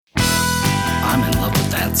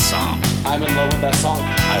I'm in love with that song.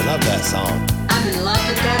 I love that song. I'm in love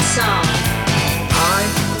with that song.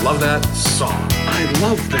 I love that song. I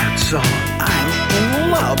love that song. I'm in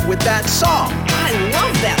love with that song. I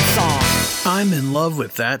love that song. I'm in love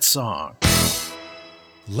with that song.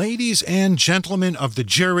 Ladies and gentlemen of the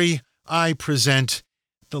jury, I present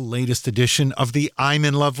the latest edition of the I'm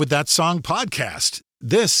in love with that song podcast.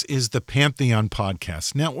 This is the Pantheon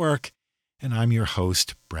Podcast Network, and I'm your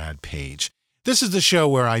host, Brad Page. This is the show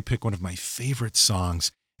where I pick one of my favorite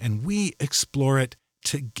songs, and we explore it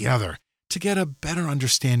together to get a better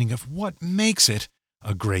understanding of what makes it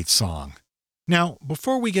a great song. Now,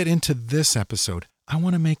 before we get into this episode, I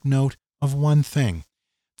want to make note of one thing.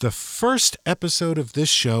 The first episode of this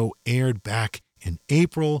show aired back in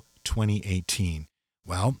April 2018.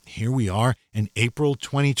 Well, here we are in April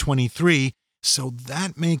 2023, so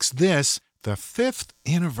that makes this the 5th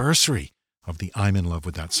anniversary of the I'm in love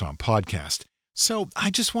with that song podcast. So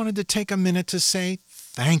I just wanted to take a minute to say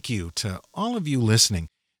thank you to all of you listening.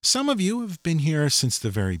 Some of you have been here since the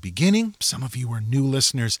very beginning. Some of you are new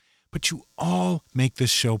listeners, but you all make this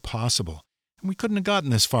show possible. And we couldn't have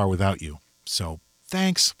gotten this far without you. So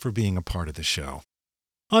thanks for being a part of the show.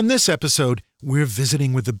 On this episode, we're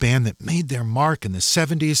visiting with the band that made their mark in the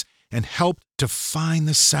 70s and helped define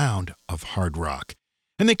the sound of hard rock.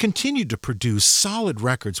 And they continued to produce solid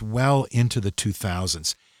records well into the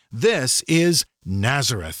 2000s. This is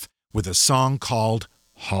Nazareth with a song called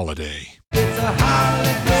Holiday. It's a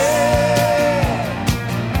holiday.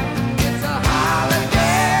 It's a holiday.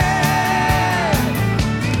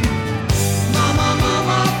 Mama,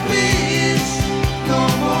 mama, please. No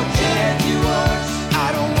more January.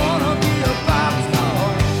 I don't want to be a pop star.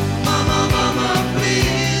 Mama, mama,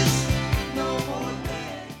 please. No more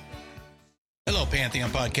day. Hello, Pantheon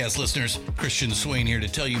Podcast listeners. Christian Swain here to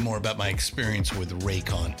tell you more about my experience with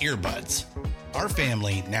Raycon earbuds. Our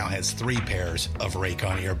family now has 3 pairs of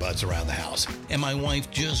Raycon earbuds around the house, and my wife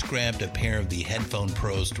just grabbed a pair of the Headphone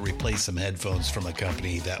Pros to replace some headphones from a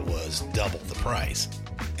company that was double the price.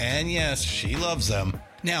 And yes, she loves them.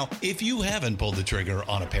 Now, if you haven't pulled the trigger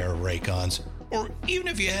on a pair of Raycons, or even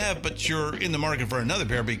if you have, but you're in the market for another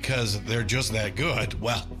pair because they're just that good,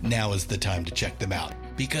 well, now is the time to check them out,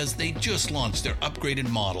 because they just launched their upgraded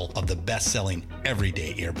model of the best-selling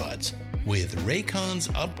everyday earbuds. With Raycon's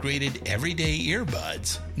upgraded everyday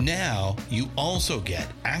earbuds, now you also get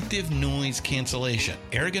active noise cancellation,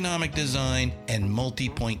 ergonomic design, and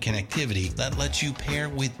multi-point connectivity that lets you pair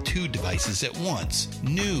with 2 devices at once.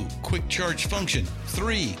 New quick charge function,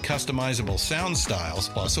 3 customizable sound styles,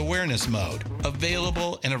 plus awareness mode.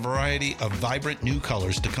 Available in a variety of vibrant new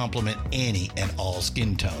colors to complement any and all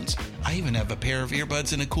skin tones. I even have a pair of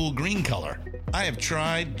earbuds in a cool green color. I have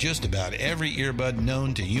tried just about every earbud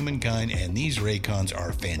known to humankind, and these Raycons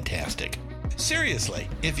are fantastic. Seriously,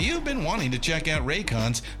 if you've been wanting to check out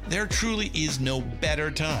Raycons, there truly is no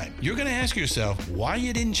better time. You're going to ask yourself why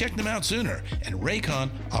you didn't check them out sooner, and Raycon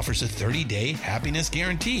offers a 30-day happiness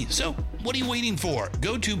guarantee. So what are you waiting for?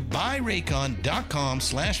 Go to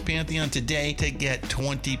buyraycon.com/Pantheon today to get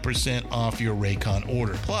 20% off your Raycon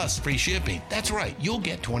order, plus free shipping. That's right, you'll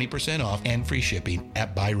get 20% off and free shipping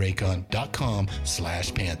at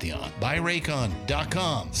buyraycon.com/Pantheon.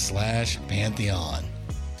 buyraycon.com/Pantheon.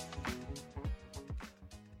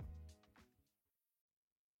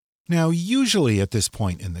 Now, usually at this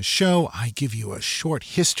point in the show, I give you a short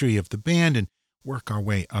history of the band and work our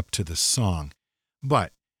way up to the song.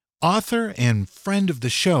 But author and friend of the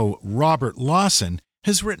show, Robert Lawson,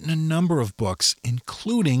 has written a number of books,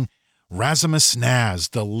 including Rasmus Naz,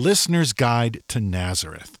 The Listener's Guide to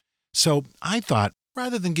Nazareth. So I thought,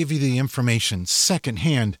 rather than give you the information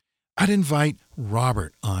secondhand, I'd invite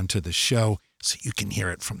Robert onto the show so you can hear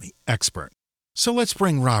it from the expert. So let's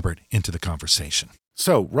bring Robert into the conversation.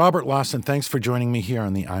 So, Robert Lawson, thanks for joining me here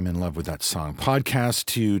on the I'm in love with that song podcast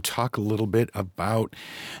to talk a little bit about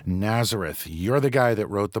Nazareth. You're the guy that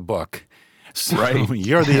wrote the book. So right.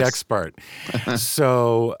 You're the expert.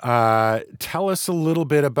 So tell us a little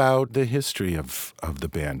bit about the history of the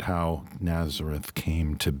band, how Nazareth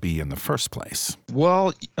came to be in the first place.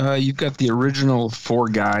 Well, you've got the original 4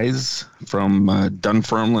 guys from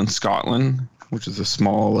Dunfermline, Scotland, which is a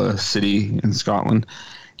small city in Scotland.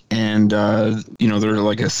 And, they're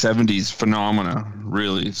like a 70s phenomena,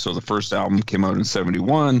 really. So the first album came out in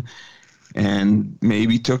 71 and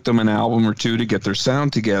maybe took them an album or 2 to get their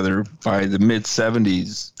sound together. By the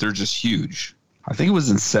mid-70s, they're just huge. I think it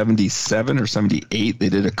was in 77 or 78, they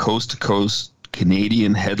did a coast-to-coast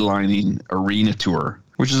Canadian headlining arena tour,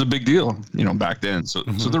 which is a big deal, back then. So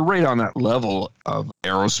so they're right on that level of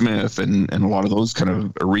Aerosmith and a lot of those kind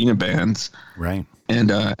of arena bands. Right. And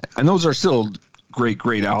those are still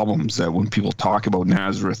great albums that when people talk about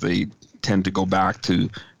Nazareth, they tend to go back to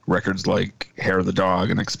records like Hair of the Dog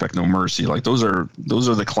and Expect No Mercy. Like those are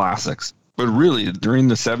the classics. But really, during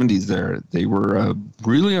the 70s there, they were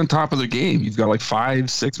really on top of their game. You've got like 5,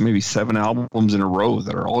 6, maybe 7 albums in a row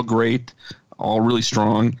that are all great, all really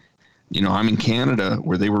strong. You know, I'm in Canada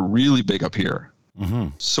where they were really big up here. Mm-hmm.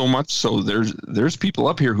 So much so there's people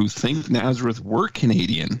up here who think Nazareth were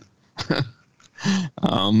Canadian.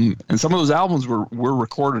 And some of those albums were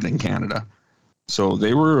recorded in Canada. So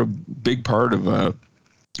they were a big part of a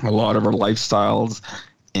lot of our lifestyles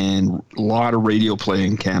and a lot of radio play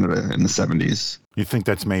in Canada in the 70s. You think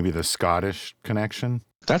that's maybe the Scottish connection?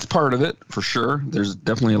 That's part of it, for sure. There's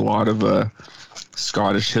definitely a lot of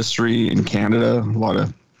Scottish history in Canada. A lot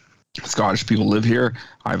of Scottish people live here.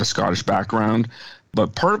 I have a Scottish background.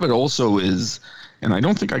 But part of it also is, and I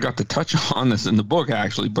don't think I got to touch on this in the book,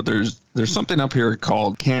 actually, but there's something up here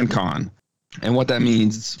called CanCon. And what that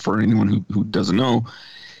means, for anyone who doesn't know,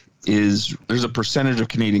 is there's a percentage of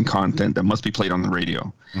Canadian content that must be played on the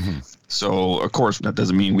radio. Mm-hmm. So, of course, that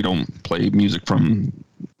doesn't mean we don't play music from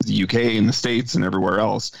the UK and the States and everywhere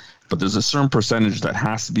else, but there's a certain percentage that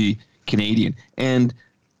has to be Canadian. And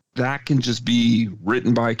that can just be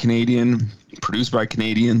written by a Canadian, produced by a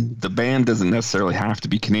Canadian. The band doesn't necessarily have to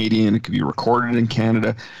be Canadian. It could be recorded in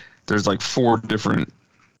Canada. There's like 4 different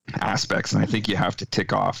aspects, and I think you have to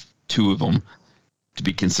tick off 2 of them to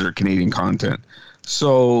be considered Canadian content.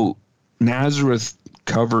 So Nazareth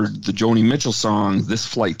covered the Joni Mitchell song This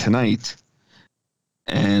Flight Tonight,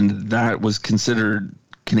 and that was considered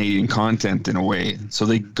Canadian content in a way. So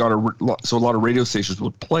they got a lot of radio stations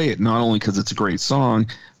would play it, not only because it's a great song,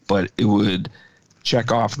 but it would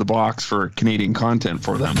check off the box for Canadian content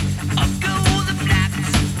for them.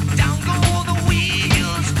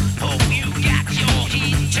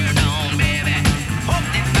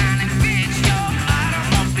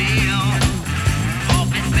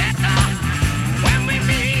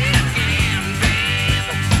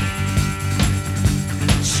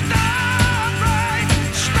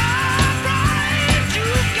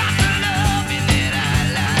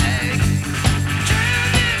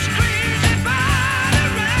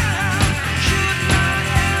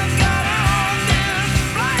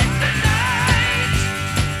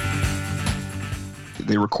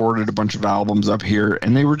 They recorded a bunch of albums up here,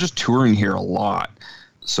 and they were just touring here a lot.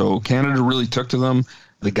 So Canada really took to them.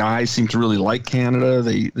 The guys seem to really like Canada.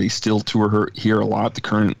 They still tour here a lot, the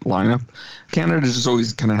current lineup. Canada just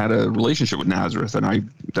always kind of had a relationship with Nazareth,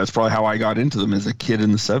 and that's probably how I got into them as a kid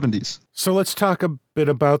in the 70s. So let's talk a bit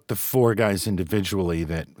about the 4 guys individually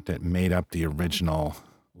that made up the original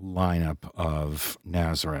lineup of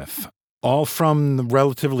Nazareth. All from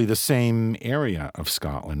relatively the same area of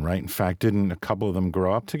Scotland, right? In fact, didn't a couple of them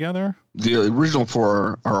grow up together? The original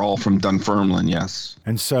 4 are all from Dunfermline, yes.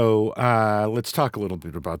 And so let's talk a little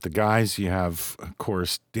bit about the guys. You have, of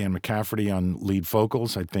course, Dan McCafferty on lead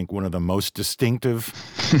vocals. I think one of the most distinctive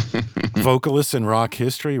vocalists in rock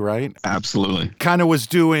history, right? Absolutely. Kind of was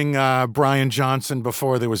doing Brian Johnson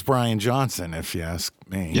before there was Brian Johnson, if you ask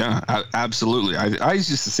me. Yeah, absolutely. I used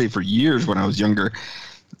to say for years when I was younger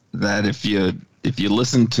that if you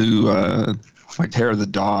listen to like Hair of the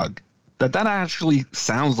Dog, that actually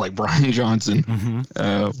sounds like Brian Johnson,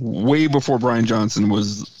 mm-hmm. Way before Brian Johnson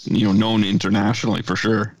was known internationally for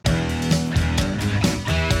sure.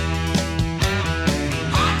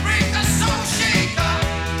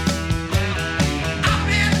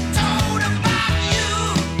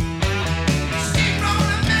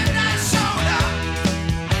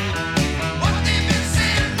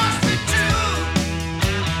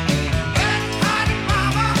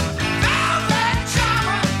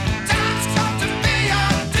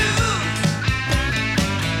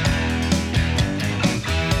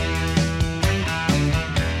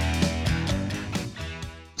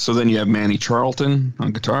 So then you have Manny Charlton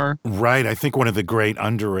on guitar. Right. I think one of the great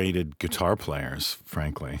underrated guitar players,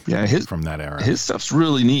 frankly, from that era. His stuff's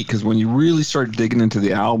really neat because when you really start digging into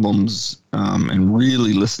the albums and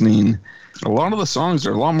really listening, a lot of the songs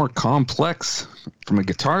are a lot more complex from a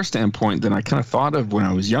guitar standpoint than I kind of thought of when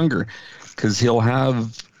I was younger, because he'll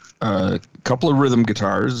have a couple of rhythm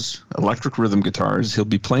guitars, electric rhythm guitars. He'll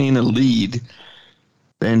be playing a lead.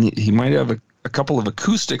 Then he might have a couple of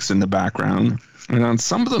acoustics in the background. And on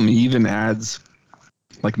some of them, he even adds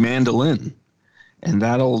like mandolin, and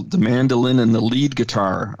the mandolin and the lead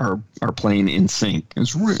guitar are playing in sync.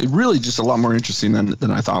 It's really just a lot more interesting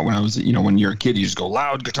than I thought when I was, when you're a kid, you just go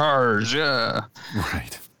loud guitars, yeah,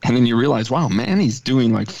 right. And then you realize, wow, man, he's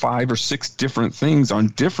doing like 5 or 6 different things on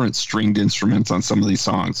different stringed instruments on some of these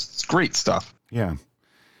songs. It's great stuff. Yeah,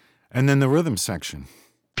 and then the rhythm section.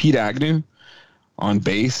 Pete Agnew on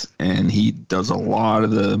bass, and he does a lot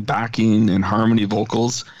of the backing and harmony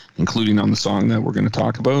vocals, including on the song that we're going to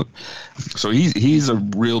talk about. So he's a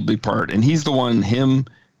real big part, and he's the one, him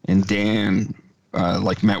and Dan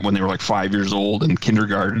like met when they were like 5 years old in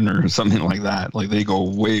kindergarten or something like that. Like they go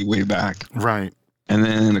way back. Right. And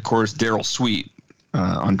then of course Daryl Sweet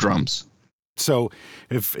on drums. So,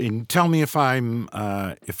 tell me if I'm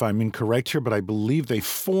incorrect here, but I believe they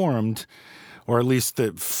formed, or at least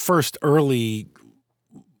the first early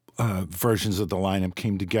versions of the lineup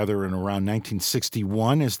came together in around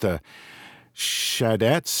 1961 as the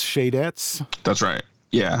Shadettes. That's right.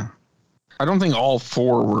 Yeah, I don't think all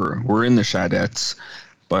four were in the Shadettes,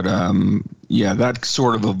 but yeah, that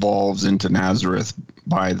sort of evolves into Nazareth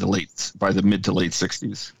by the mid to late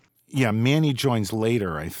 60s. Yeah, Manny joins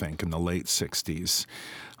later, I think, in the late 60s.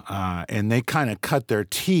 And they kind of cut their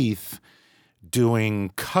teeth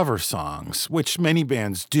doing cover songs, which many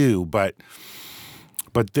bands do, but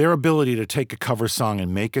their ability to take a cover song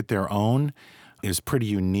and make it their own is pretty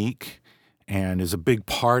unique and is a big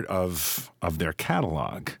part of their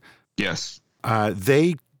catalog. Yes.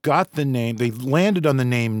 They landed on the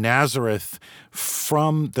name Nazareth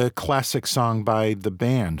from the classic song by the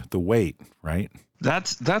band, The Wait, right?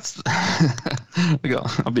 That's I'll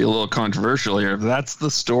be a little controversial here. That's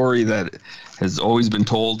the story that has always been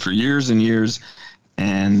told for years and years.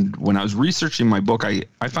 And when I was researching my book, I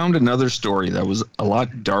found another story that was a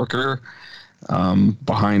lot darker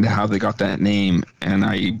behind how they got that name. And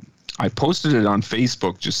I posted it on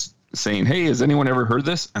Facebook just saying, hey, has anyone ever heard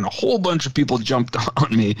this? And a whole bunch of people jumped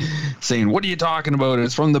on me saying, what are you talking about?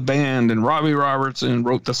 It's from the band, and Robbie Robertson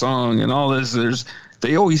wrote the song and all this.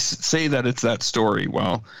 They always say that it's that story.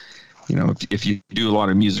 Well, you know, if you do a lot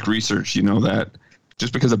of music research, you know that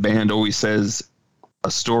just because a band always says a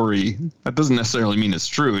story, that doesn't necessarily mean it's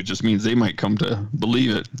true. It just means they might come to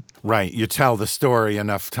believe it. Right. You tell the story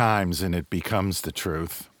enough times and it becomes the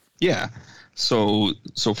truth. Yeah. So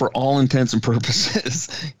for all intents and purposes,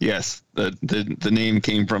 yes, the name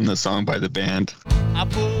came from the song by the band. I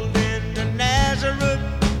pulled into Nazareth,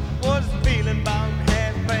 was feeling about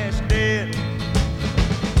half-past dead.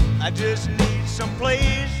 I just need some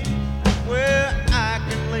place where I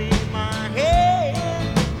can lay my head.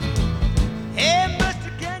 Hey,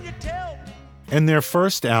 mister, can you tell me? And their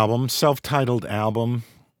first album, self-titled album,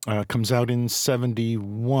 comes out in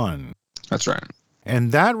 1971. That's right.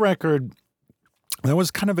 And that record, that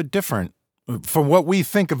was kind of a different, from what we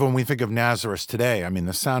think of when we think of Nazareth today. I mean,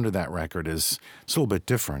 the sound of that record it's a little bit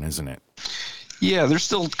different, isn't it? Yeah, they're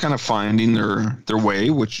still kind of finding their way,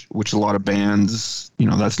 which a lot of bands, you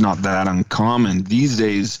know, that's not that uncommon these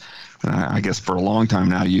days. I guess for a long time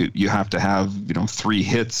now, you have to have, you know, 3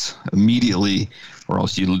 hits immediately, or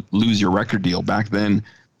else you lose your record deal. Back then,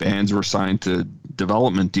 bands were signed to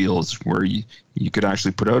development deals where you could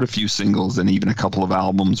actually put out a few singles and even a couple of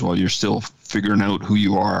albums while you're still figuring out who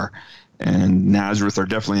you are. And Nazareth are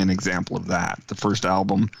definitely an example of that. The first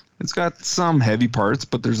album, it's got some heavy parts,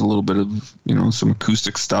 but there's a little bit of, you know, some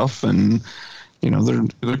acoustic stuff, and, you know,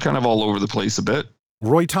 they're kind of all over the place a bit.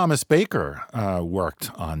 Roy Thomas Baker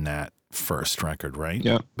worked on that first record, right?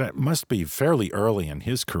 Yeah. That must be fairly early in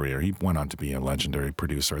his career. He went on to be a legendary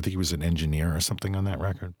producer. I think he was an engineer or something on that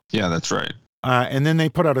record. Yeah, that's right. And then they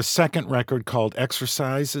put out a second record called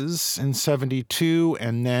Exercises in 1972,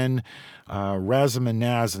 and then Razum and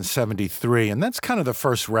Naz in 1973. And that's kind of the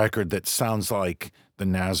first record that sounds like the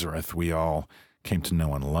Nazareth we all came to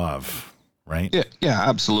know and love, right? Yeah,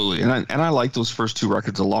 absolutely. And I like those first 2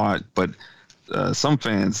 records a lot, but some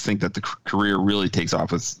fans think that the career really takes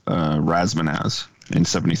off with Razum and Naz in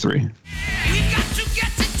 1973. We got to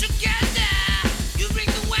get it together. You bring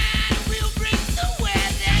the wine, we'll bring the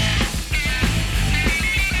weather.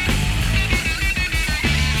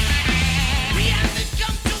 We haven't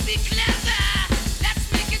come to be clever. Let's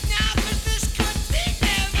make it now, 'cause this could be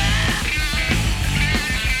never.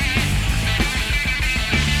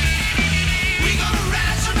 We're gonna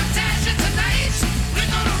rise from attention tonight. We're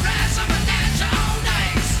gonna rise from attention all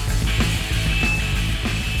night.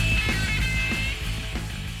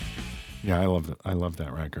 Yeah, I love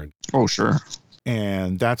that record. Oh, sure.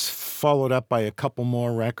 And that's followed up by a couple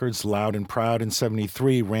more records, Loud and Proud in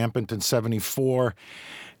 1973, Rampant in 1974,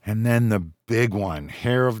 and then the big one,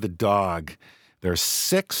 Hair of the Dog, their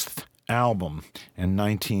 6th album in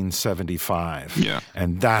 1975. Yeah.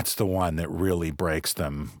 And that's the one that really breaks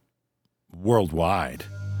them worldwide.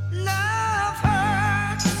 Love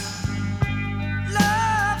hurts,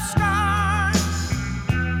 love scars,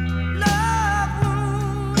 love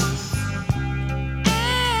wounds,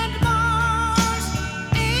 and mars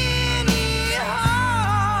any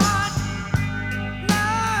heart.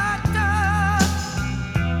 Not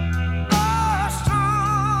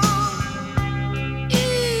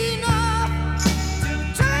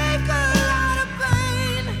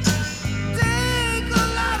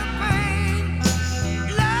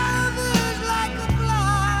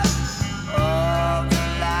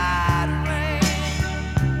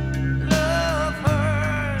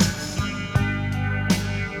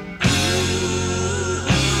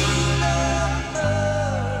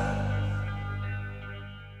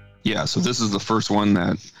Yeah, so this is the first one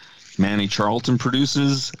that Manny Charlton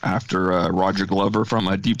produces after Roger Glover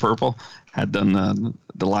from Deep Purple had done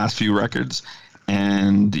the last few records.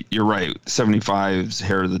 And you're right, 75's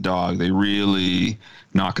Hair of the Dog, they really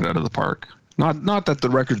knock it out of the park. Not that the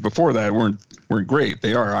records before that weren't great.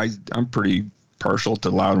 They are. I'm pretty partial to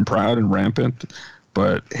Loud and Proud and Rampant,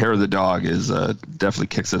 but Hair of the Dog is definitely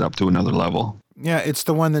kicks it up to another level. Yeah, it's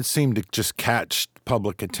the one that seemed to just catch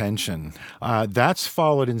public attention. That's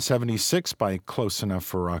followed in 76 by Close Enough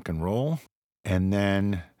for Rock and Roll. And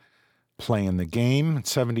then Playing the Game in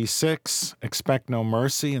 76, Expect No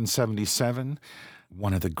Mercy in 77.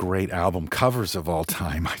 One of the great album covers of all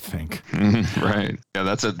time, I think. Right. Yeah,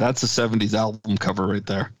 that's a 70s album cover right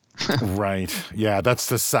there. Right. Yeah, that's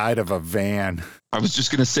the side of a van. I was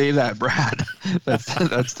just gonna say that, Brad.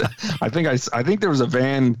 I think there was a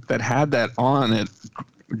van that had that on it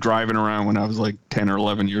driving around when I was like 10 or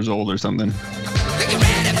 11 years old or something. You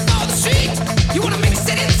ready for the street? You wanna mix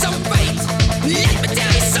it in some fight? Let me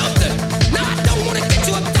tell you something. No, I don't wanna get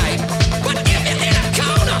you uptight, but if you're in a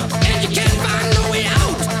corner and you can't find no way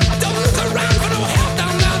out, don't look around for no help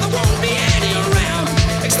down there. There won't be any around.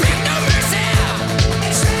 Expect no mercy.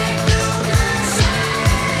 Expect no mercy.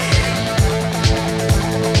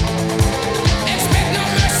 Expect no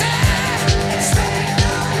mercy. Expect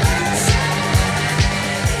no mercy.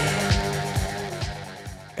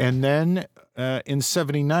 And then in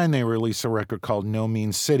 79, they released a record called No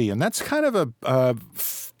Mean City. And that's kind of a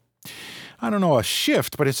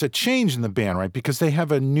shift, but it's a change in the band, right? Because they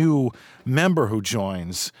have a new member who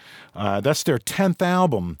joins. That's their 10th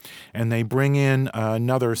album, and they bring in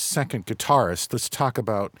another second guitarist. Let's talk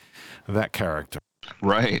about that character.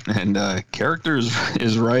 Right, and character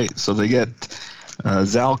is right. So they get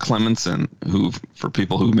Zal Clemenson, who, for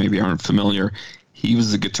people who maybe aren't familiar, he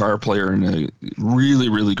was a guitar player in a really,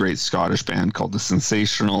 really great Scottish band called the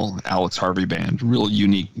Sensational Alex Harvey Band. Real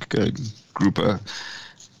unique group of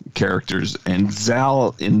characters. And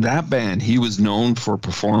Zal, in that band, he was known for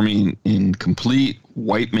performing in complete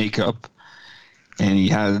white makeup. And he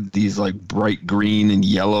had these like bright green and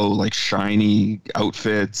yellow, like shiny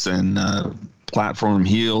outfits and platform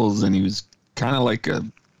heels. And he was kind of like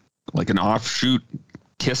an offshoot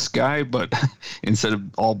Kiss guy, but instead of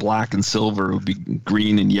all black and silver, it would be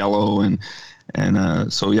green and yellow, and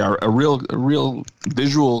so yeah, a real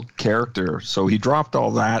visual character. So he dropped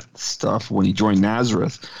all that stuff when he joined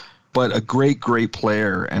Nazareth, but a great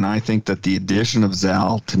player. And I think that the addition of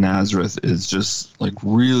Zal to Nazareth is just like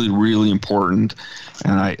really, really important.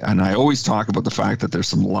 And I always talk about the fact that there's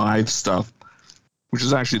some live stuff, which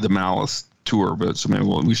is actually the Malice tour, but so maybe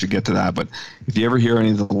we should get to that. But if you ever hear any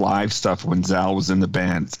of the live stuff when Zal was in the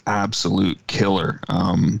band, it's absolute killer.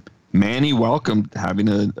 Manny welcomed having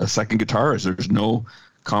a second guitarist. There's no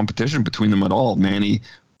competition between them at all. Manny,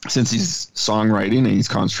 since he's songwriting and he's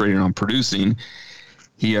concentrating on producing,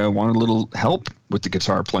 he wanted a little help with the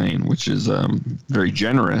guitar playing, which is very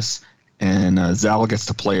generous. And Zal gets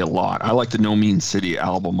to play a lot. I like the No Mean City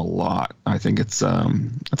album a lot. I think it's a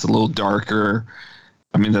little darker.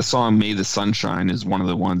 I mean, the song May the Sunshine is one of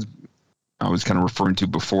the ones I was kind of referring to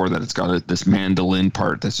before, that it's got this mandolin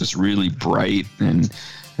part that's just really bright, and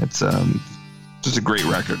it's just a great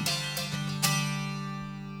record.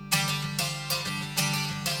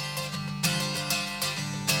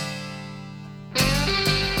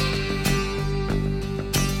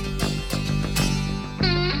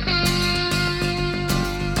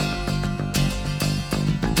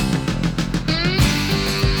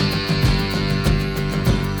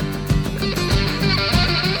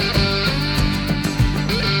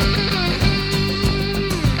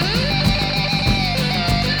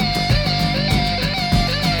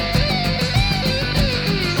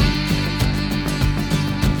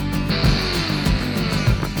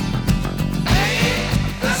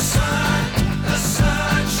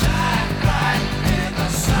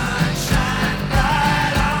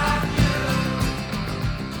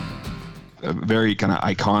 Very kind of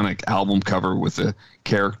iconic album cover with a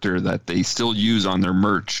character that they still use on their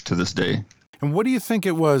merch to this day. And what do you think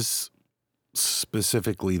it was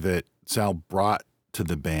specifically that Zal brought to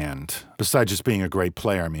the band, besides just being a great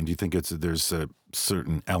player? I mean, do you think there's a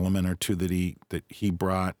certain element or two that he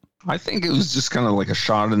brought? I think it was just kind of like a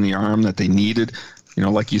shot in the arm that they needed. You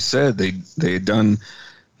know, like you said, they had done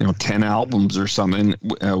 10 albums or something,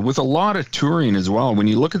 with a lot of touring as well. When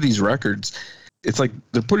you look at these records, it's like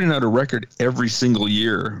they're putting out a record every single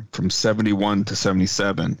year from 71 to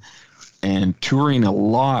 77 and touring a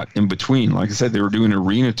lot in between. Like I said, they were doing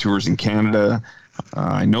arena tours in Canada.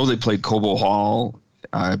 I know they played Cobo Hall,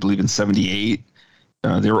 I believe in 78.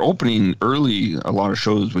 They were opening early a lot of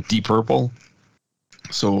shows with Deep Purple.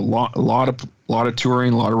 So a lot of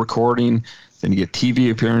touring, a lot of recording. Then you get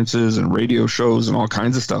TV appearances and radio shows and all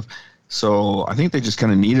kinds of stuff. So I think they just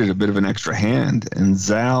kind of needed a bit of an extra hand. And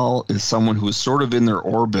Zal is someone who was sort of in their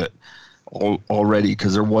orbit already,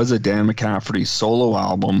 because there was a Dan McCafferty solo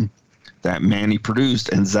album that Manny produced,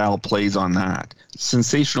 and Zal plays on that.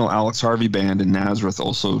 Sensational Alex Harvey Band and Nazareth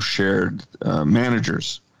also shared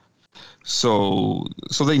managers. So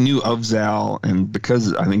they knew of Zal, and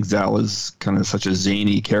because I think Zal is kind of such a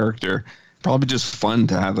zany character, probably just fun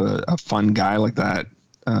to have a fun guy like that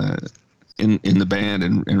in the band,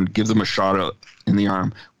 and give them a shot out in the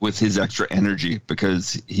arm with his extra energy,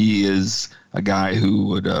 because he is a guy who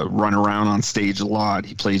would run around on stage a lot.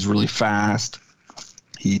 He plays really fast.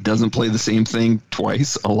 He doesn't play the same thing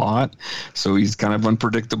twice a lot, so he's kind of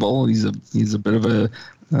unpredictable. He's a bit of a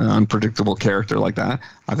unpredictable character like that.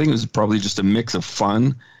 I think it was probably just a mix of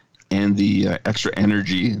fun and the extra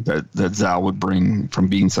energy that Zal would bring from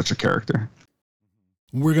being such a character.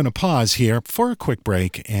 We're going to pause here for a quick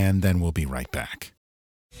break, and then we'll be right back.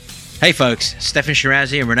 Hey folks, Stefan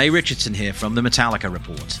Shirazi and Renee Richardson here from the Metallica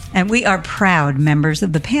Report. And we are proud members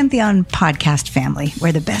of the Pantheon podcast family,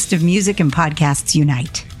 where the best of music and podcasts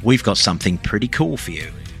unite. We've got something pretty cool for you.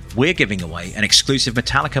 We're giving away an exclusive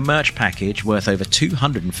Metallica merch package worth over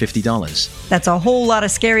 $250. That's a whole lot of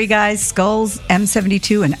Scary Guys, Skulls,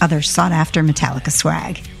 M72, and other sought-after Metallica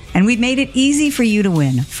swag. And we've made it easy for you to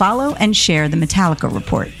win. Follow and share the Metallica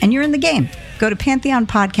Report, and you're in the game. Go to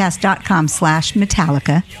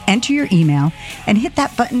pantheonpodcast.com/Metallica, enter your email, and hit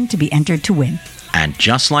that button to be entered to win. And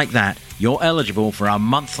just like that, you're eligible for our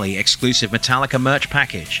monthly exclusive Metallica merch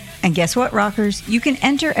package. And guess what, rockers? You can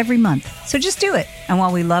enter every month, so just do it. And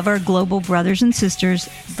while we love our global brothers and sisters,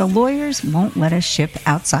 the lawyers won't let us ship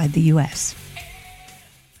outside the U.S.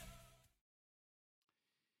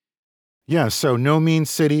 Yeah, so No Mean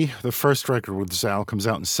City, the first record with Zal, comes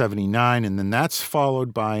out in 1979, and then that's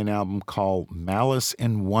followed by an album called Malice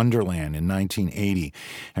in Wonderland in 1980.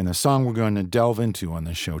 And the song we're going to delve into on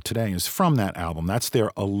this show today is from that album. That's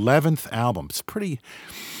their 11th album. It's pretty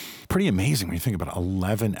amazing when you think about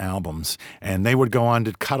 11 albums. And they would go on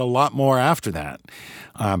to cut a lot more after that.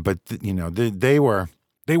 But they were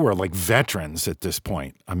like veterans at this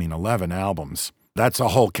point. I mean, 11 albums. That's a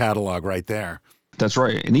whole catalog right there. That's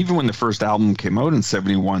right. And even when the first album came out in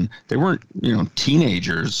 1971, they weren't,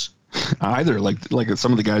 teenagers either. Like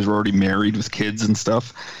some of the guys were already married with kids and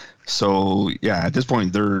stuff. So yeah, at this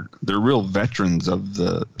point, they're real veterans of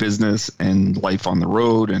the business and life on the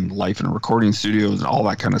road and life in recording studios and all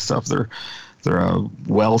that kind of stuff. They're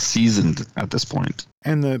well seasoned at this point.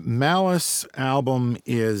 And the Malice album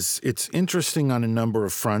it's interesting on a number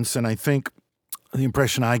of fronts, and I think the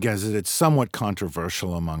impression I get is that it's somewhat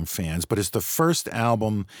controversial among fans, but it's the first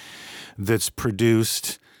album that's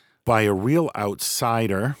produced by a real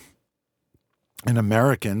outsider, an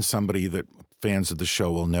American, somebody that fans of the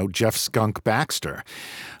show will know, Jeff Skunk Baxter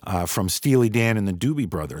from Steely Dan and the Doobie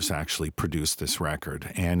Brothers actually produced this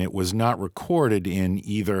record, and it was not recorded in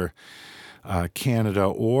either Canada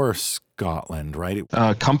or Scotland, right?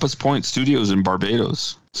 Compass Point Studios in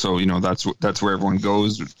Barbados. So, that's where everyone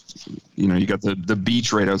goes. You got the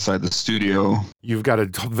beach right outside the studio. You've got a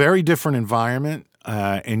very different environment,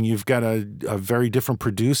 and you've got a very different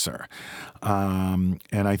producer. And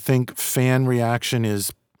I think fan reaction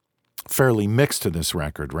is fairly mixed to this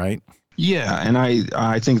record, right? Yeah, and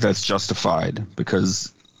I think that's justified,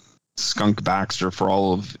 because Skunk Baxter, for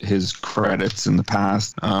all of his credits in the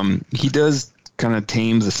past, he does kind of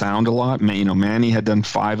tame the sound a lot. Manny had done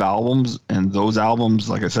 5 albums, and those albums,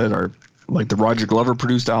 like I said, are like the Roger Glover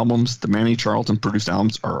produced albums, the Manny Charlton produced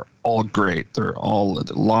albums are all great. They're all a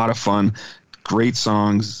lot of fun, great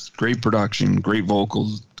songs, great production, great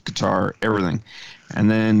vocals, guitar, everything. And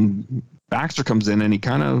then Baxter comes in and he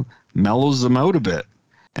kind of mellows them out a bit.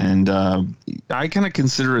 And I kind of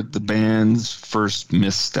consider it the band's first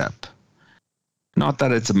misstep. Not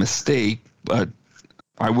that it's a mistake, but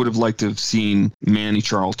I would have liked to have seen Manny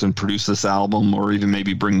Charlton produce this album, or even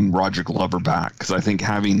maybe bring Roger Glover back, because I think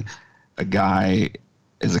having a guy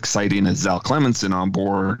as exciting as Zal Clemenson on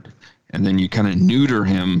board and then you kind of neuter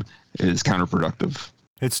him is counterproductive.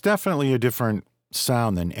 It's definitely a different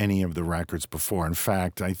sound than any of the records before. In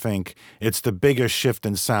fact, I think it's the biggest shift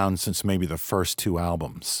in sound since maybe the first 2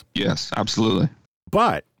 albums. Yes, absolutely.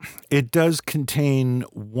 But it does contain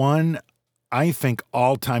one, I think,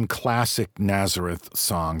 all-time classic Nazareth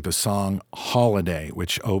song, the song Holiday,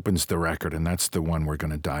 which opens the record, and that's the one we're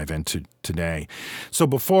going to dive into today. So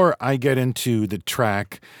before I get into the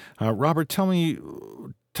track, Robert, tell me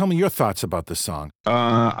your thoughts about this song.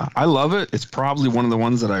 I love it. It's probably one of the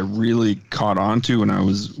ones that I really caught on to when I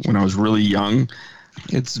was really young.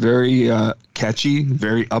 It's very catchy,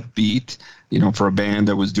 very upbeat. For a band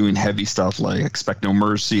that was doing heavy stuff like Expect No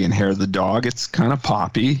Mercy and Hair of the Dog, it's kind of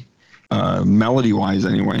poppy, melody-wise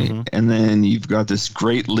anyway. Mm-hmm. And then you've got this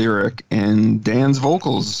great lyric, and Dan's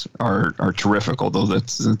vocals are terrific, although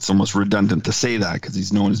it's almost redundant to say that because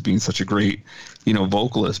he's known as being such a great,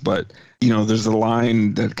 vocalist. But, there's a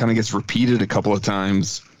line that kind of gets repeated a couple of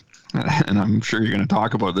times, and I'm sure you're going to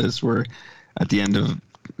talk about this, where at the end of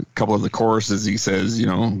a couple of the choruses, he says,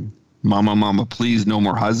 Mama, mama, please, no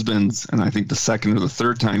more husbands. And I think the second or the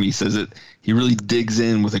third time he says it, he really digs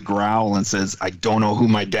in with a growl and says, I don't know who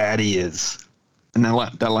my daddy is. And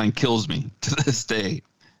that line kills me to this day.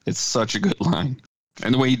 It's such a good line.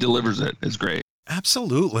 And the way he delivers it is great.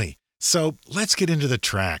 Absolutely. So let's get into the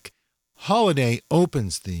track. Holiday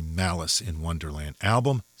opens the Malice in Wonderland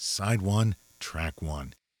album, Side 1, Track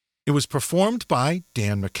 1. It was performed by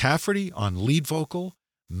Dan McCafferty on lead vocal,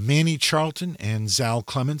 Manny Charlton and Zal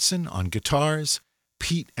Clemenson on guitars,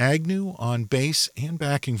 Pete Agnew on bass and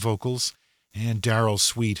backing vocals, and Daryl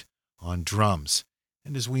Sweet on drums.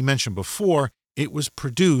 And as we mentioned before, it was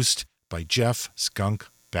produced by Jeff Skunk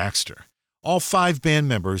Baxter. All 5 band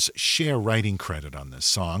members share writing credit on this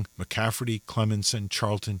song: McCafferty, Clemenson,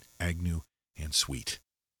 Charlton, Agnew, and Sweet.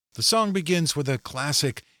 The song begins with a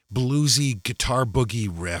classic bluesy guitar boogie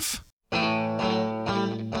riff.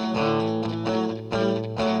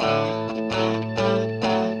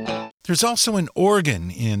 There's also an organ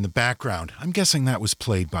in the background. I'm guessing that was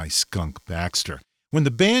played by Skunk Baxter. When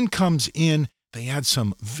the band comes in, they add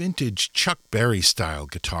some vintage Chuck Berry-style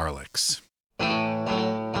guitar licks.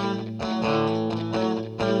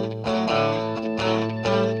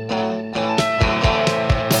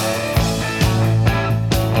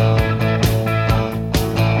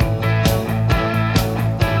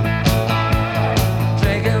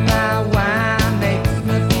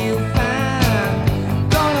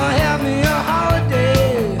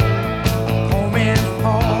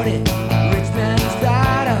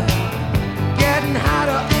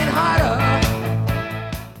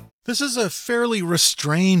 This is a fairly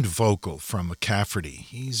restrained vocal from McCafferty.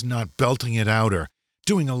 He's not belting it out or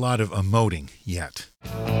doing a lot of emoting yet.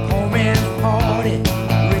 Party,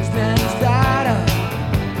 rich man's daughter,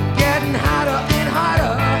 getting hotter and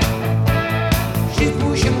hotter. She's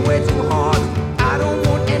pushing way too hard. I don't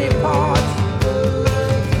want any parts of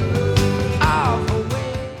her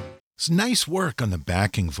way. It's nice work on the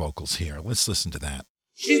backing vocals here. Let's listen to that.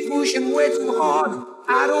 She's pushing way too hard.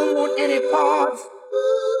 I don't want any parts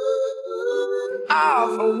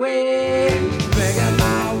of her way. Drinking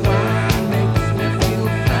my wine makes me feel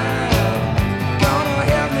fine. Gonna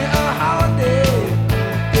have me a holiday.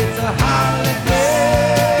 It's a holiday.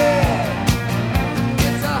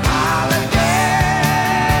 It's a holiday.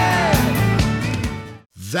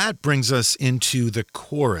 That brings us into the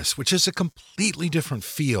chorus, which is a completely different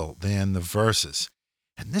feel than the verses.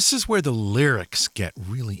 And this is where the lyrics get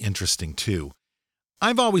really interesting too.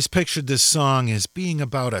 I've always pictured this song as being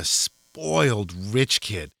about a spoiled rich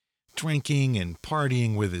kid, drinking and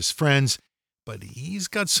partying with his friends, but he's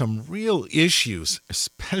got some real issues,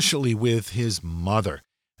 especially with his mother,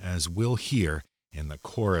 as we'll hear in the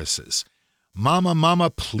choruses. Mama, mama,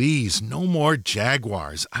 please, no more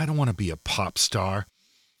Jaguars. I don't want to be a pop star.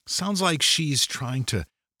 Sounds like she's trying to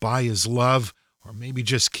buy his love, or maybe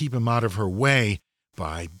just keep him out of her way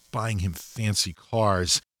by buying him fancy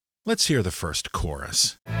cars. Let's hear the first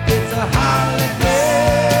chorus. It's a holiday.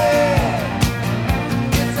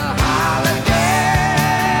 It's a holiday.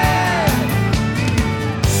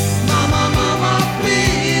 Mama, mama,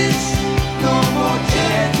 please, no more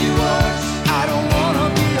Jaguars. I don't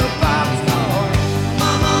wanna be a pop star.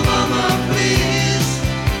 Mama, mama, please,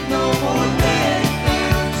 no more red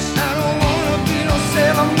pants. I don't wanna be no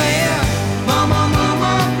sailor man. Mama,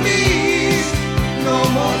 mama, please, no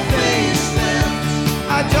more facelifts.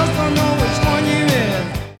 I just don't know which one you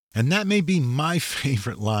is. And that may be my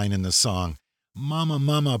favorite line in the song. Mama,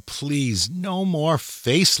 mama, please, no more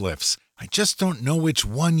facelifts. I just don't know which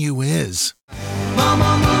one you is.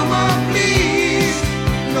 Mama, mama, please,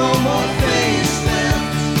 no more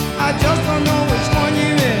facelifts. I just don't know which one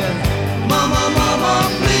you is. Mama, mama,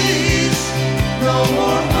 please, no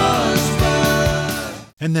more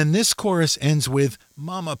husbands. And then this chorus ends with,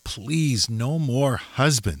 Mama, please, no more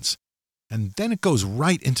husbands. And then it goes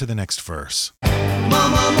right into the next verse.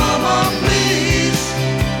 Mama, mama, please,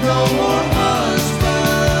 no more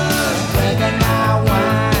husbands. Drinking my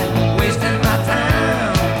wine, wasting my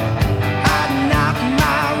time, hiding out in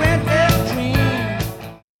my rented dream.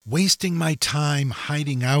 Wasting my time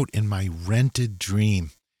hiding out in my rented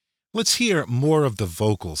dream. Let's hear more of the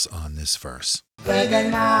vocals on this verse.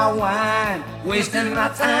 Drinking my wine, wasting my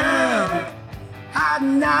time,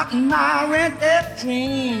 hiding out in my rented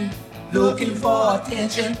dream, looking for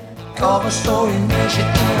attention, cover story mention,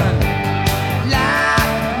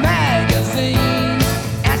 Life magazine,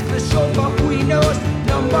 ask the chauffeur who he knows,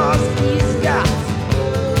 numbers he's got,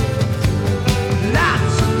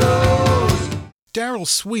 lots of those. Daryl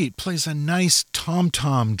Sweet plays a nice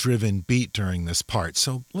tom-tom driven beat during this part,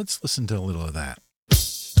 so let's listen to a little of that.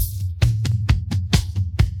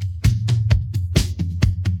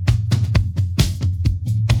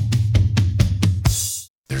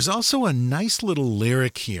 There's also a nice little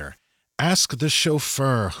lyric here. Ask the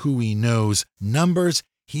chauffeur who he knows. Numbers,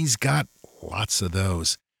 he's got lots of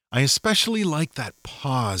those. I especially like that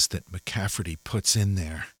pause that McCafferty puts in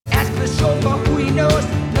there. Ask the chauffeur who he knows,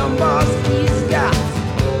 numbers he's got,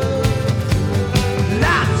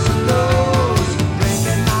 lots of those.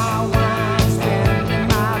 Drinking my wine, spending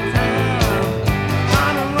my time,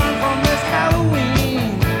 trying to run from this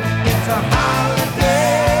Halloween. It's a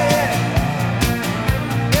holiday.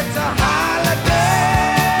 It's a holiday.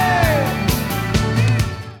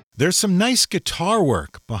 There's some nice guitar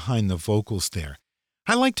work behind the vocals there.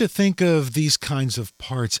 I like to think of these kinds of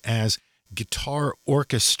parts as guitar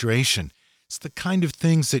orchestration. It's the kind of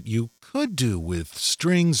things that you could do with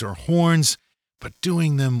strings or horns, but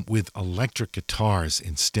doing them with electric guitars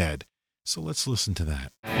instead. So let's listen to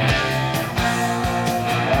that.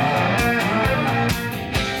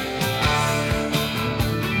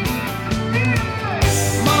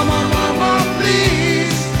 Mama, mama,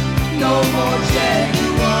 please, no more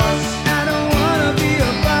Jaguars. I don't wanna be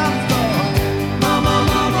a pop star. Mama,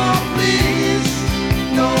 mama, please,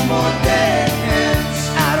 no more deadheads.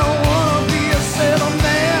 I don't wanna be a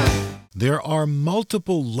settlement. There are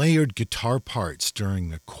multiple layered guitar parts during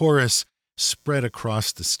the chorus spread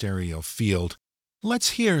across the stereo field.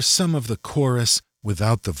 Let's hear some of the chorus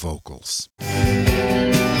without the vocals.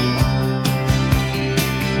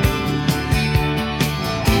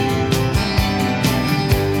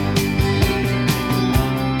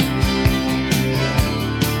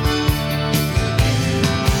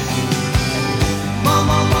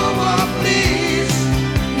 Mama, mama, please,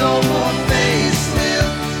 no more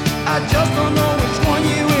facelift. I just don't know which one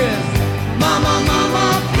you is. Mama,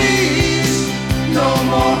 mama, please, no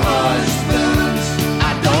more husbands.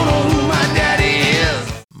 I don't know who my daddy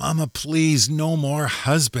is. Mama, please, no more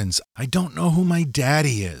husbands. I don't know who my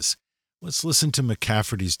daddy is. Let's listen to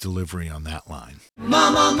McCafferty's delivery on that line.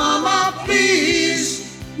 Mama, mama,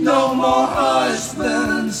 please, no more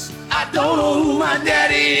husbands. I don't know who my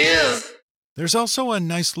daddy is. There's also a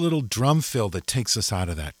nice little drum fill that takes us out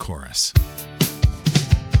of that chorus.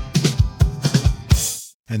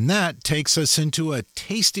 And that takes us into a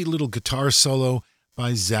tasty little guitar solo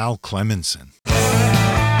by Zal Clemenson.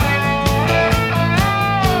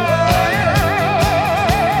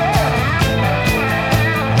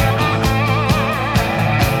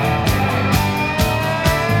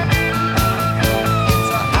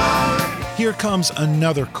 Here comes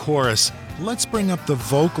another chorus. Let's bring up the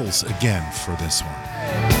vocals again for this one.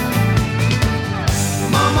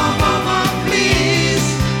 Mama, mama,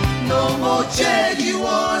 please, no more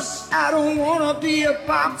Jaguars. I don't wanna be a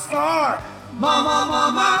pop star. Mama,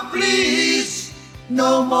 mama, please,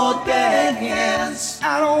 no more dead hands.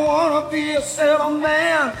 I don't wanna be a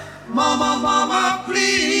settlement. Mama, mama,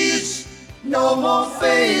 please, no more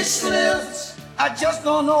facelifts. I just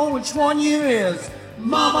don't know which one you is.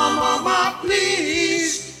 Mama, mama,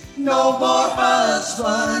 please, no more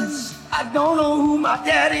husbands. I don't know who my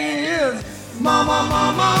daddy is. Mama,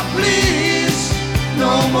 mama, please,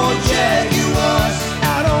 no more Jaguars.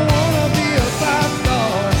 I don't wanna be a pop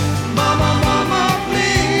star. Mama, mama,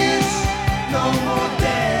 please, no more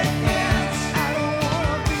dead hands. I don't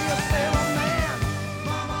wanna be a sailor man.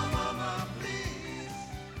 Mama, mama, please,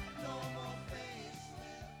 no more facelifts.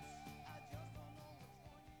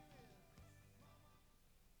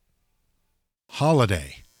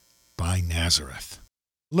 Holiday by Nazareth.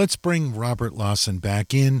 Let's bring Robert Lawson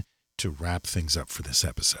back in to wrap things up for this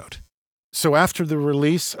episode. So after the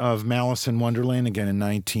release of Malice in Wonderland, again in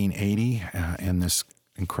 1980, and this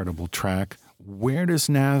incredible track, where does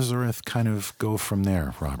Nazareth kind of go from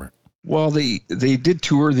there, Robert? Well, they did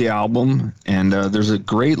tour the album, and there's a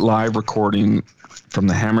great live recording from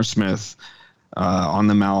the Hammersmith on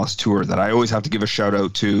the Malice tour that I always have to give a shout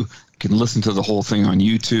out to. You can listen to the whole thing on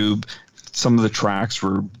YouTube. Some of the tracks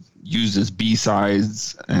were used as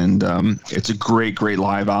B-sides, and it's a great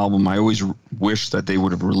live album. I always wish that they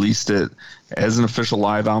would have released it as an official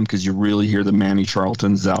live album because you really hear the Manny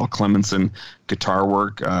Charlton, Zal Clemenson guitar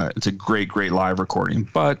work. It's a great live recording.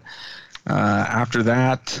 But After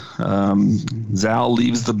that, Zal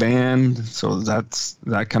leaves the band, so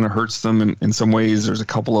that kind of hurts them in some ways. There's a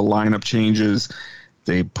couple of lineup changes.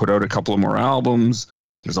 They put out a couple of more albums.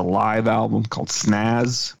 There's a live album called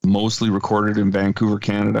Snaz, mostly recorded in Vancouver,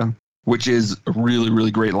 Canada, which is a really,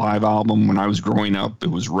 really great live album. When I was growing up,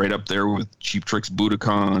 it was right up there with Cheap Trick's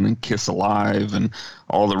Budokan and Kiss Alive and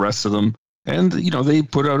all the rest of them. And, they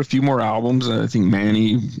put out a few more albums. I think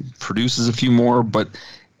Manny produces a few more, but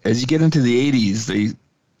as you get into the 80s, they,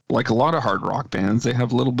 like a lot of hard rock bands, they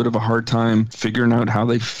have a little bit of a hard time figuring out how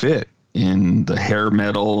they fit in the hair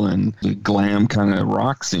metal and the glam kind of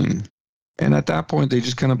rock scene. And at that point, they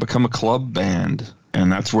just kind of become a club band.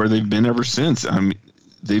 And that's where they've been ever since. I mean,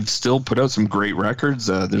 they've still put out some great records.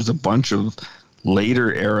 There's a bunch of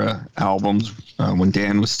later era albums when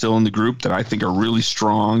Dan was still in the group that I think are really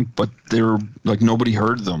strong, but they're like nobody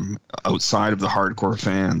heard them outside of the hardcore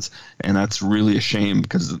fans. And that's really a shame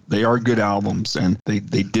because they are good albums and they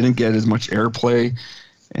didn't get as much airplay.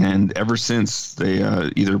 And ever since, they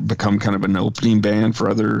either become kind of an opening band for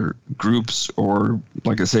other groups or,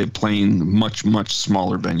 like I say, playing much, much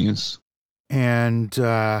smaller venues. And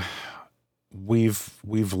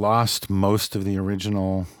we've lost most of the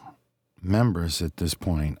original members at this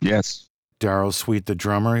point. Yes. Daryl Sweet, the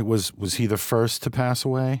drummer, was he the first to pass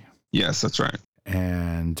away? Yes, that's right.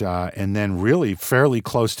 And then really fairly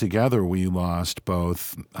close together, we lost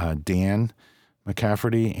both Dan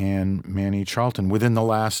McCafferty and Manny Charlton within the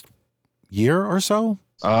last year or so?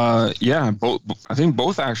 Yeah, I think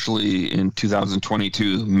both actually in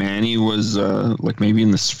 2022. Manny was like maybe in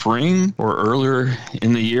the spring or earlier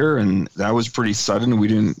in the year, and that was pretty sudden.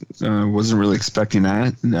 We wasn't really expecting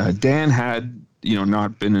that. Dan had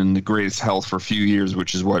not been in the greatest health for a few years,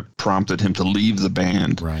 which is what prompted him to leave the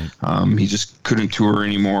band. Right. He just couldn't tour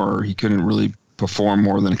anymore. He couldn't really perform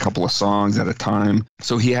more than a couple of songs at a time.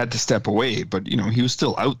 So he had to step away, but he was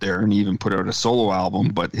still out there and he even put out a solo album,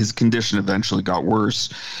 but his condition eventually got worse.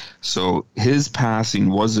 So his passing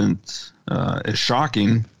wasn't as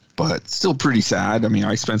shocking, but still pretty sad. I mean,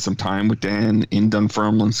 I spent some time with Dan in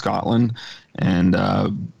Dunfermline, Scotland, and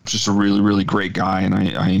just a really, really great guy. And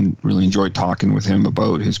I really enjoyed talking with him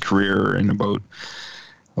about his career and about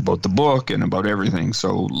the book and about everything.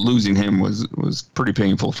 So losing him was pretty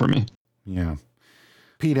painful for me. Yeah.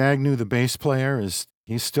 Pete Agnew, the bass player,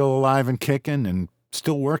 he's still alive and kicking and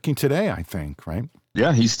still working today, I think, right?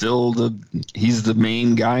 Yeah, he's the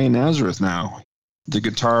main guy in Nazareth now. The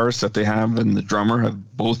guitarist that they have and the drummer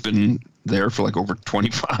have both been there for like over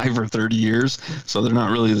 25 or 30 years, so they're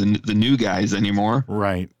not really the new guys anymore.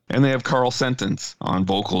 Right. And they have Carl Sentence on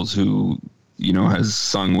vocals, who has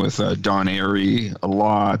sung with Don Airey a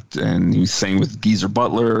lot, and he sang with Geezer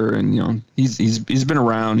Butler, and he's been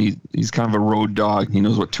around. He's kind of a road dog. He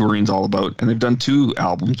knows what touring's all about, and they've done 2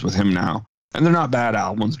 albums with him now, and they're not bad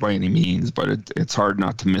albums by any means, but it's hard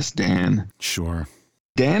not to miss Dan. Sure.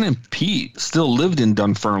 Dan and Pete still lived in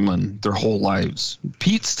Dunfermline their whole lives.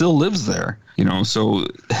 Pete still lives there, so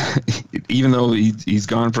even though he's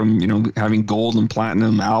gone from, having gold and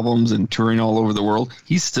platinum albums and touring all over the world,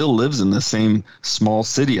 he still lives in the same small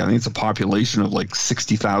city. I think it's a population of like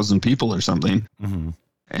 60,000 people or something. Mm-hmm.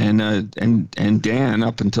 And Dan,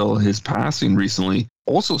 up until his passing recently,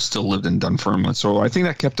 also still lived in Dunfermline. So I think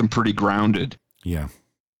that kept him pretty grounded. Yeah.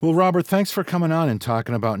 Well, Robert, thanks for coming on and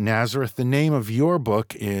talking about Nazareth. The name of your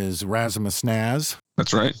book is Rasmus Naz.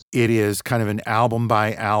 That's right. It is kind of an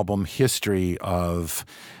album-by-album history of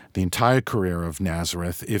the entire career of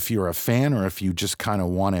Nazareth. If you're a fan or if you just kind of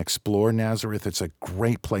want to explore Nazareth, it's a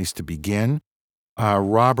great place to begin.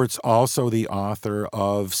 Robert's also the author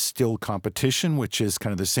of Still Competition, which is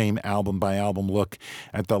kind of the same album-by-album look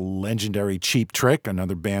at the legendary Cheap Trick,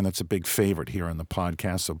 another band that's a big favorite here on the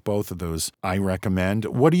podcast. So both of those I recommend.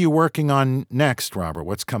 What are you working on next, Robert?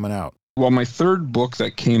 What's coming out? Well, my third book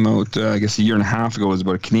that came out, I guess, a year and a half ago was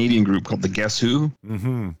about a Canadian group called the Guess Who.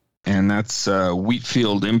 Mm-hmm. And that's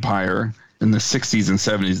Wheatfield Empire. In the 60s and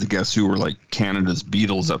 70s, the Guess Who were like Canada's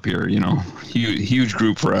Beatles up here, huge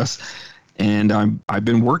group for us. And I've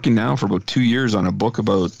been working now for about 2 years on a book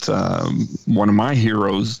about one of my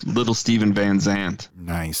heroes, Little Steven Van Zandt.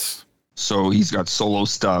 Nice. So he's got solo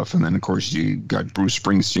stuff, and then of course you got Bruce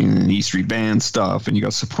Springsteen and E Street Band stuff, and you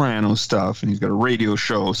got Soprano stuff, and he's got a radio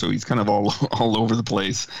show, so he's kind of all over the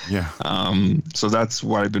place. Yeah. So that's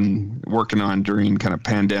what I've been working on during kind of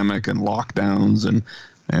pandemic and lockdowns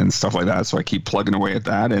and stuff like that. So I keep plugging away at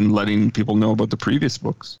that and letting people know about the previous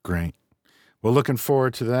books. Great. Well, looking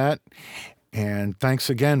forward to that. And thanks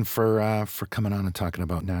again for coming on and talking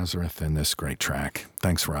about Nazareth and this great track.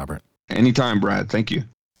 Thanks, Robert. Anytime, Brad. Thank you.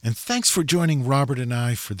 And thanks for joining Robert and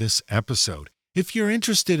I for this episode. If you're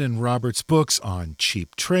interested in Robert's books on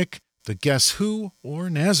Cheap Trick, The Guess Who, or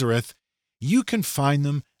Nazareth, you can find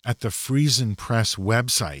them at the Friesen Press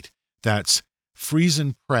website. That's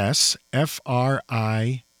Friesen Press,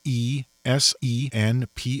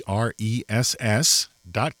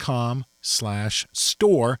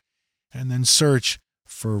 FRIESENPRESS.com/store, and then search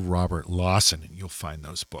for Robert Lawson, and you'll find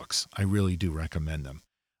those books. I really do recommend them.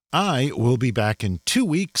 I will be back in 2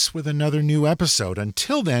 weeks with another new episode.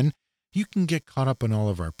 Until then, you can get caught up on all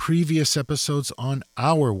of our previous episodes on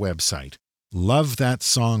our website,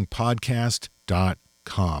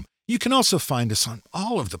 lovethatsongpodcast.com. You can also find us on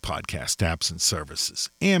all of the podcast apps and services,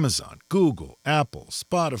 Amazon, Google, Apple,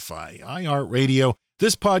 Spotify, iHeartRadio.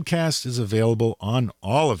 This podcast is available on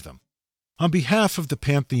all of them. On behalf of the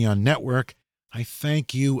Pantheon Network, I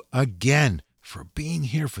thank you again for being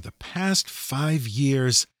here for the past 5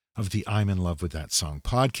 years of the I'm in Love with That Song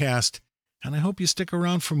podcast, and I hope you stick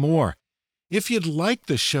around for more. If you'd like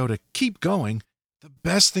the show to keep going, the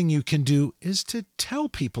best thing you can do is to tell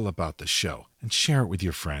people about the show and share it with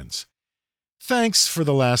your friends. Thanks for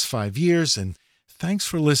the last 5 years, and thanks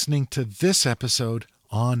for listening to this episode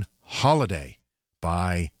on Holiday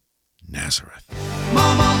by Nazareth.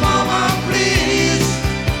 Mama, mama, please,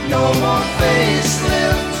 no more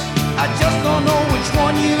facelift. I just don't know which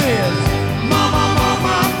one you is. Mama,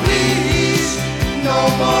 mama, please, no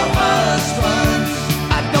more husbands.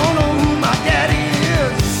 I don't know who my daddy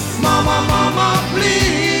is. Mama, mama,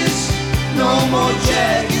 please, no more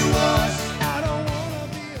Jaguars. I don't wanna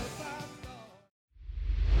be a five-star.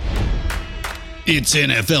 It's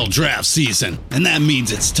NFL draft season, and that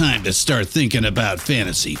means it's time to start thinking about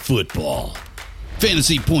fantasy football.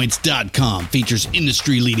 FantasyPoints.com features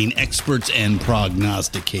industry-leading experts and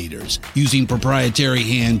prognosticators using proprietary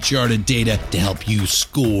hand-charted data to help you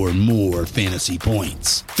score more fantasy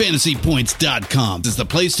points. FantasyPoints.com is the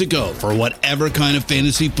place to go for whatever kind of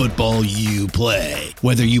fantasy football you play.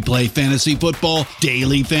 Whether you play fantasy football,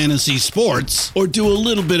 daily fantasy sports, or do a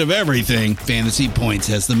little bit of everything, Fantasy Points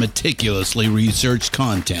has the meticulously researched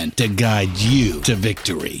content to guide you to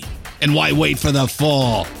victory. And why wait for the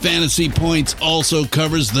fall? Fantasy Points also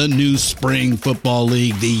covers the new spring football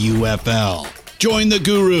league, the UFL. Join the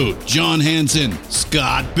guru, John Hansen,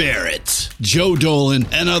 Scott Barrett, Joe Dolan,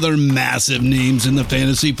 and other massive names in the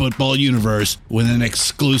fantasy football universe with an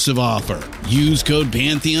exclusive offer. Use code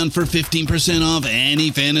Pantheon for 15% off any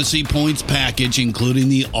Fantasy Points package, including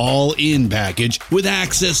the all-in package, with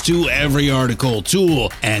access to every article,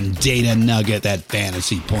 tool, and data nugget that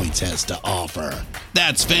Fantasy Points has to offer.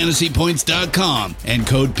 That's FantasyPoints.com and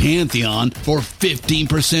code Pantheon for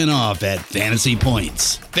 15% off at Fantasy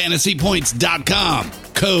Points. FantasyPoints.com,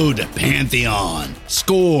 code Pantheon.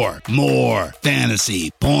 Score more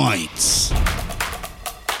fantasy points.